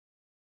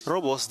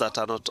Robots that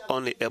are not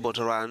only able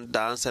to run,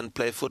 dance and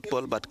play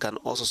football but can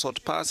also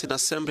sort parts in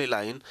assembly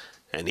line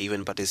and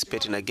even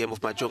participate in a game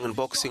of mahjong and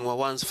boxing were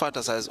once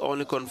fantasized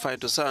only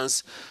confined to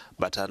science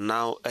but are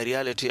now a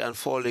reality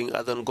unfolding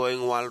at the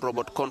ongoing World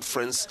Robot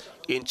Conference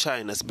in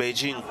China's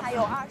Beijing.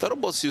 The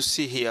robots you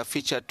see here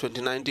feature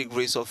 29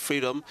 degrees of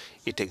freedom.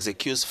 It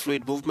executes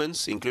fluid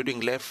movements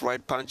including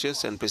left-right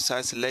punches and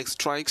precise leg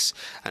strikes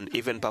and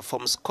even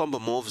performs combo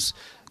moves.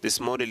 This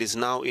model is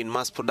now in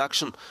mass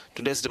production.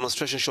 Today's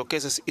demonstration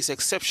showcases its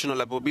exceptional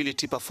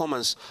mobility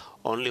performance.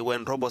 Only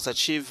when robots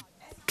achieve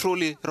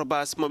truly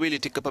robust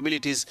mobility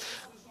capabilities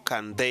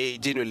can they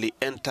genuinely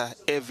enter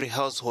every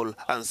household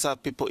and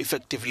serve people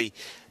effectively.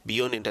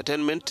 Beyond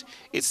entertainment,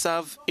 it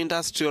serves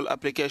industrial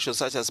applications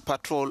such as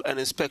patrol and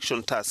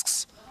inspection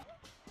tasks.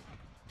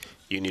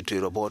 Unity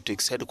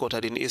Robotics,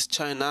 headquartered in East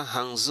China,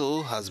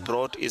 Hangzhou, has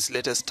brought its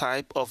latest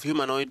type of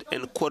humanoid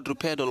and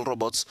quadrupedal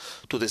robots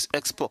to this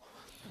expo.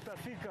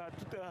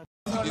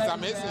 It's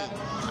amazing.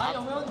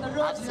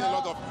 I've seen a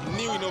lot of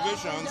new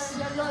innovations,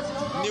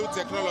 new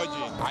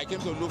technology. I came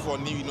to look for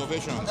new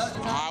innovations.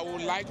 I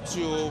would like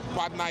to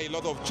partner a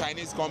lot of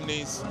Chinese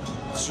companies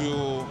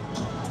to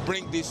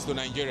bring this to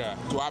Nigeria,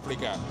 to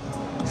Africa,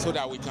 so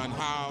that we can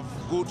have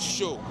good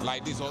show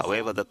like this also.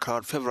 However, the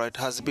crowd favorite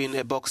has been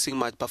a boxing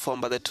match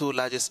performed by the two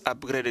largest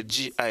upgraded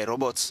GI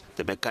robots.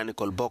 The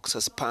mechanical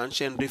boxers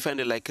punch and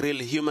defend like real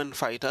human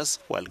fighters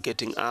while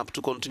getting up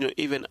to continue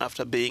even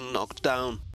after being knocked down.